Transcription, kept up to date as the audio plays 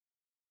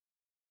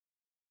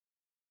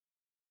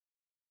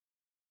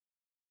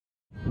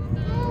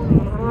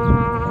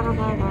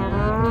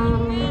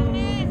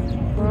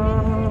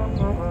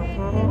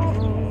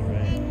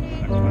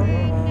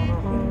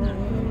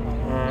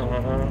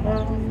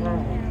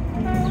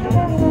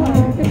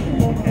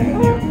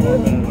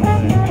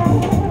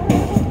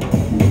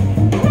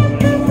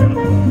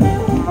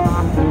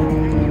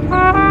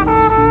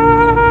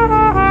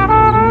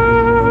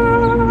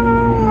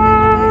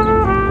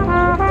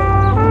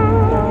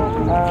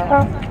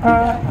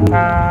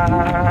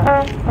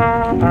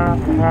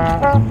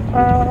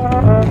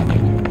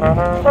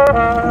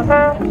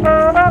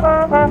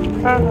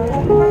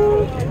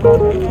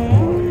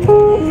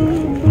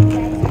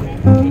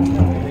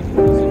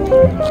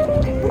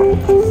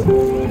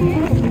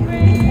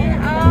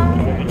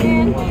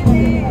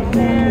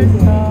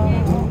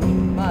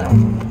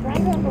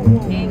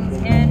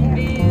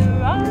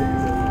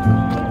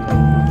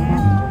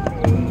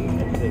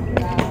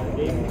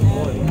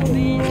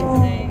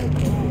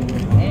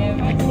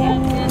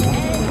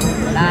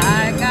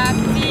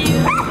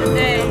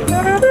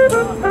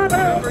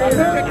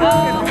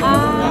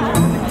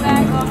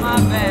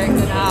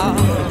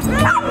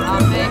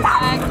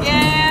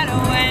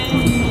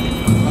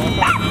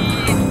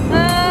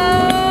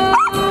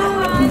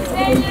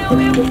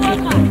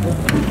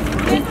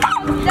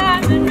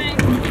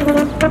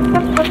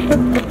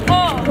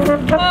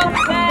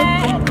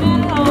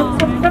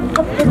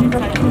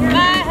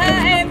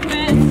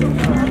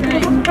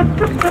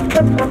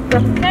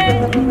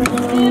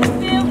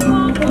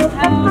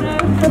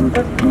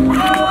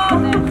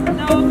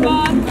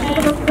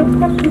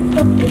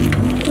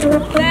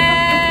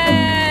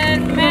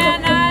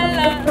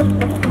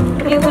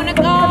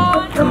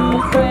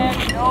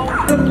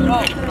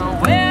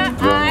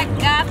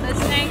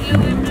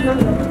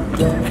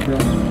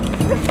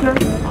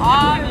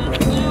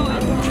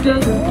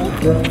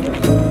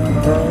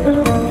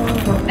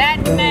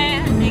That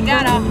man, he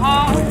got a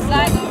heart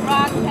like a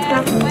rock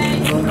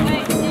halfway,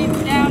 way deep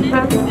down in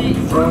the sea.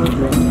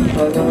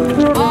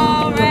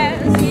 Or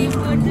else he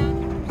would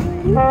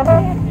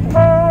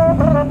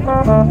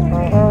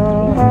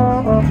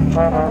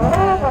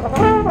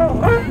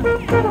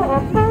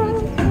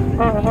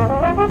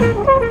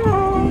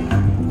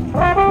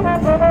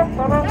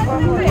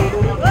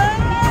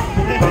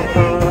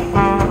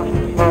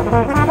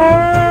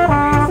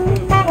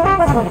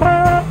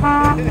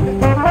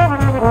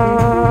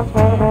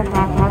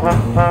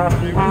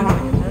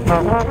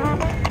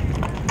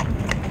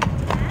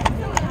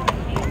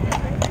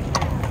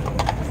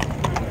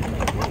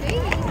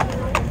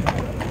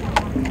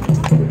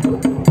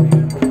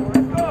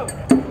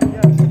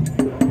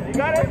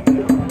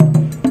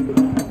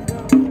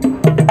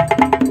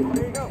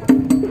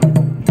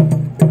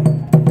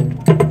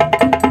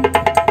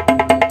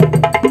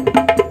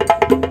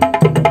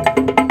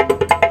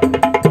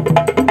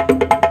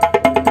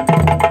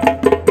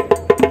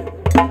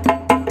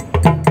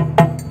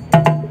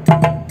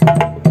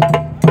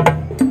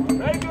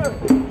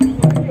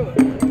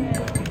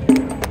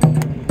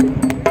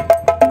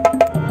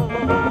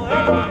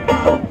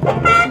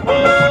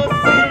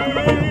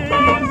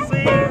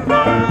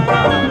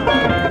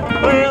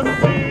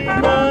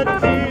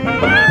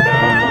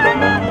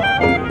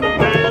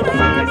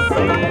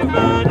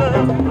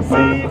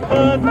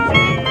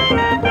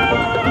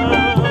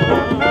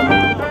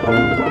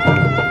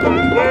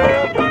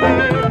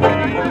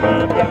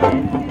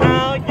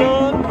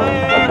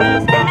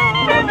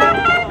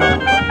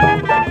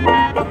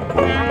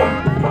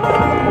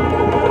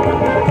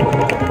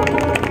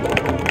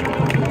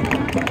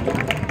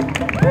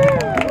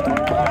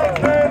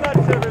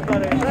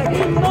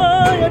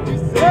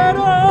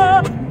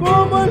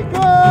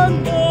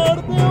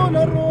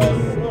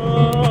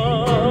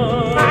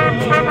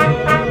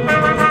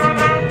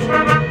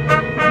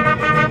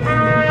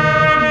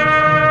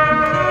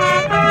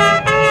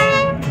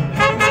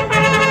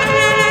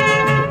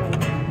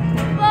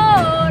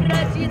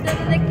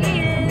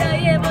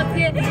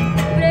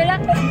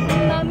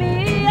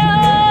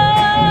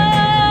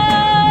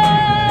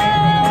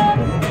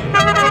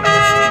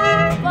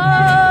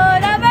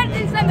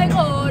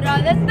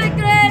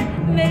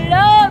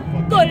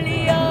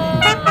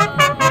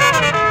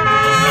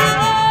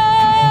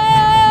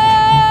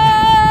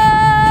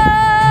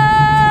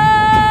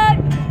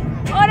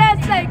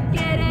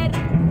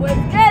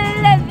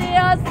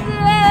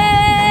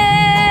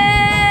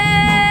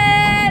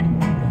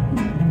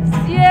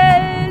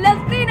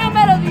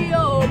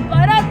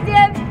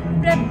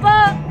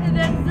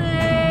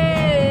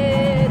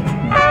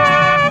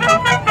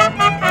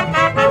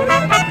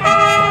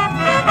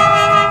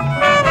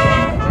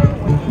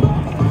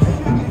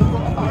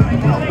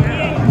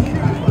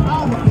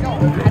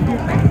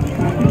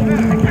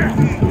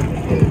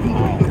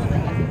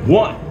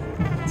One,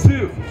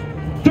 two,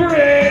 three!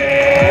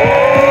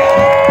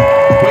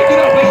 Wake it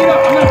up, wake it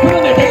up. I'm not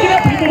putting it. Wake it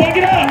up, people, wake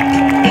it up!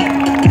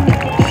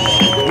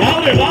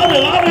 Louder, louder,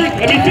 louder.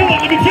 Let me feel it,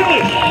 let me feel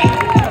it.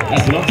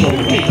 That's what I'm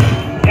talking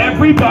about.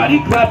 Everybody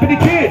clapping the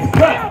kids.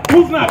 Clap.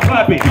 Who's not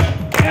clapping?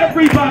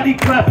 Everybody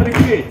clapping the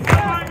kids.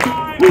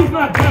 Who's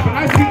not clapping?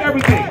 I see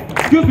everything.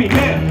 Excuse me,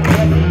 man.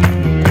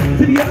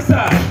 To the other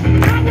side.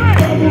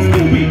 Bubble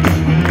Scooby.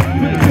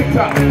 For the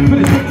TikTok. For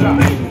the TikTok.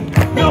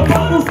 Yo,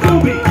 Bubble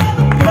Scooby.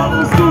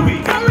 Bubble Scooby.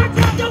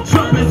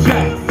 Jumping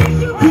jacks.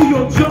 Do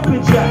your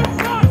jumping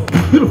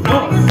jacks. Do the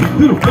floss.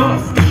 Do the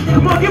floss.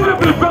 Come on, give it up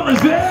for the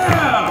fellas.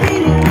 Yeah.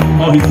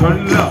 Oh, he's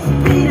turning it up.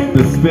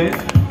 The spin.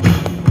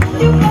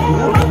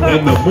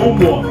 And the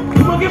moonwalk.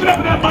 Come on, give it up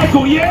for that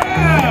Michael.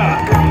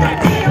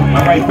 Yeah.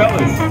 All right,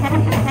 fellas.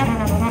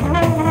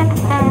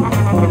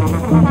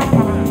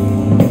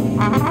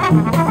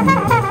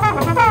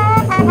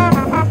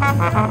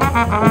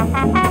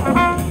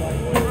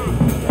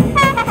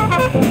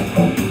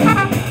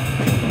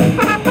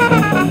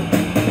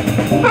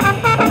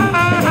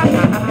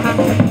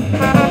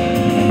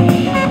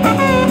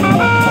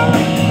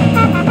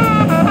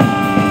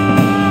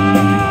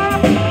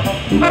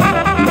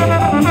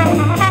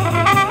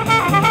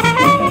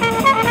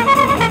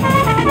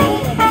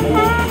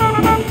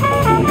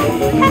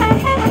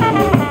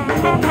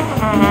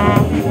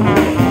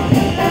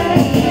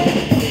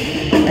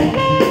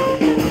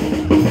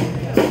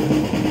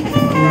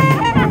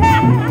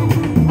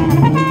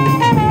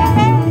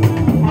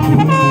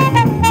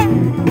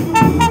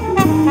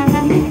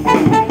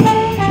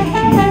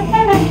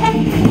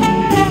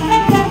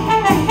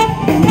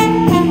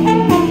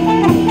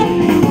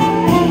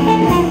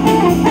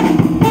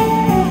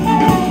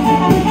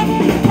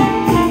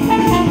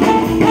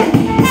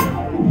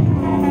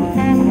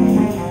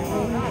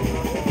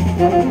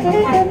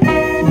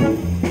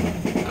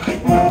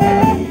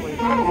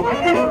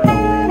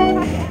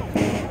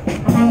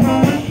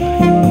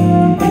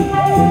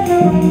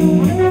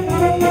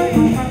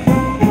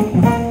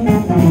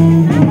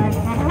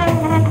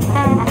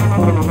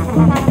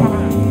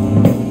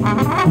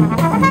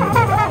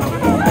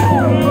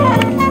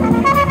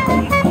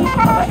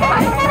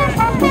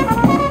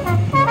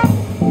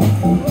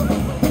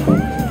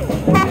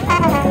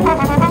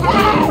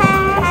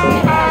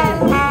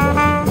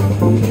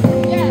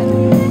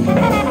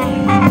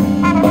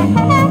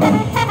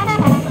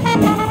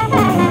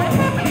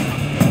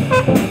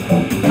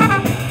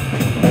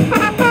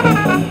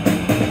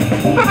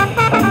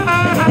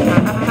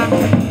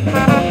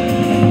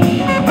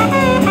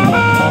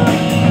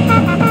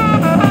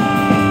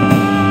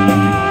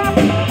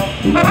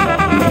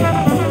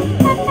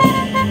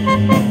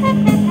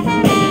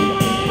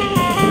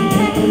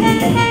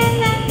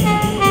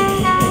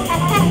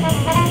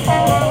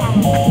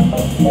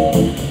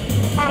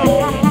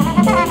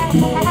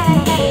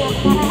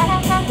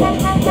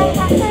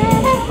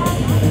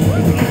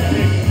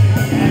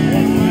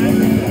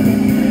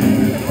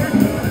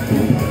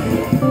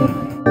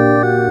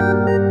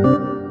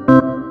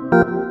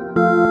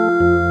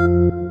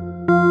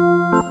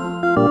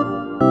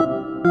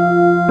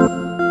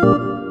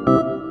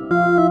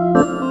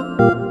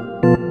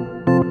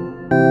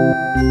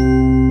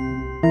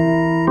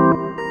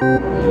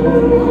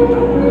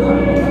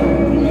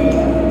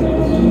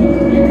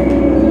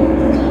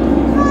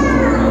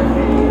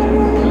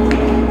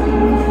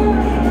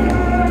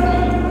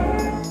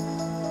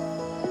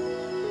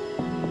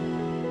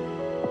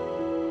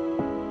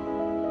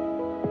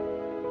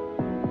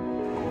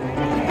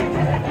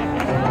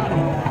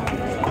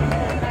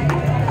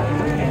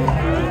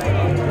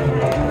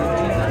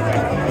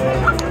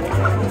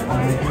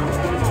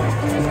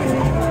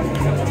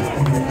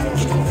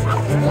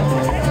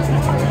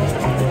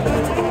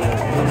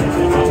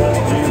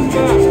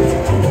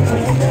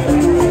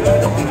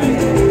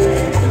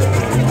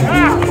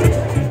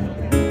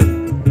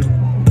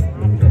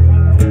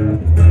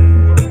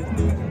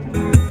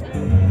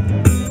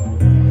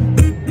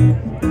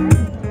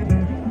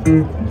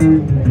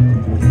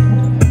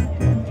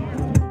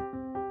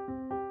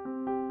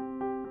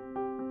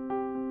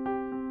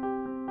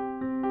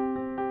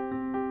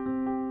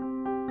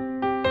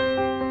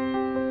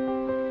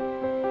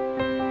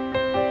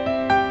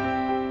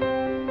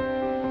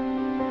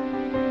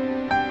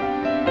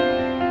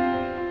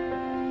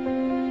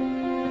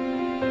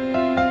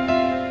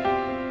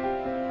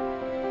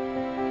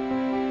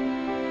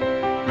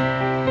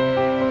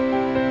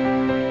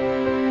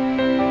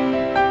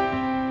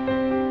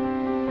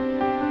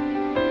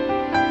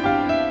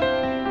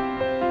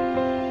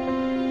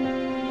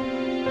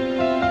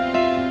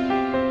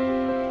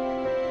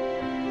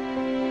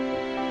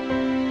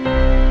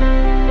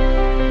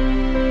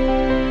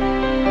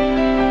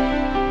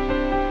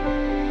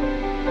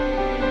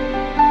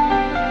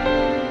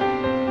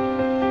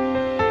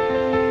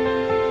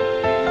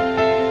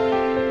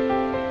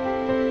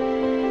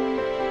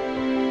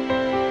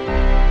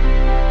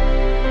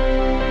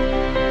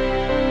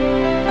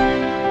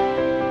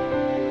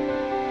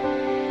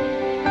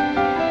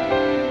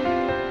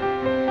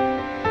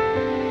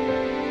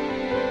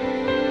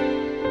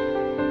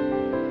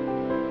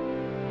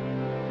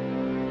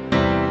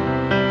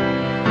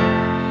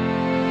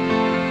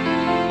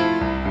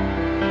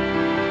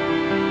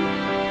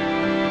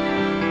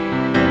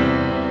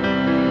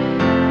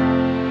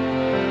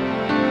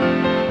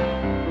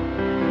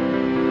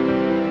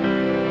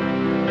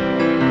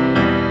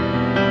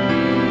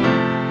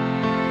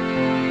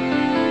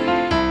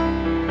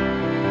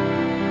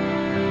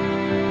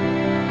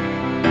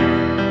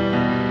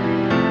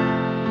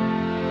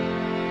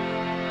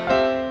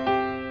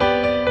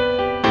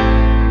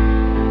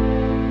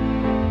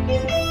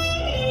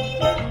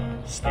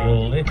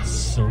 Still,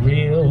 it's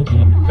surreal,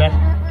 but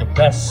the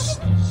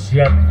best is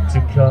yet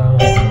to come.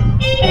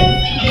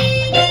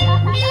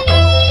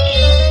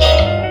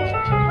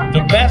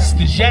 The best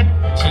is yet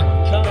to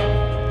come.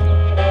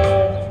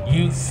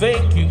 You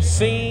think you've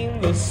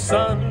seen the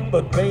sun,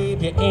 but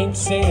baby, you ain't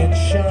seen it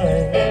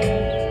shine.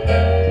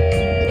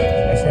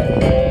 That's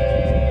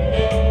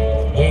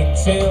right. Wait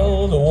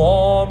till the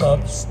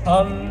warm-up's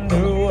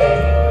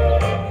underway.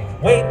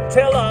 Wait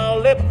till our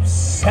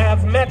lips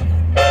have met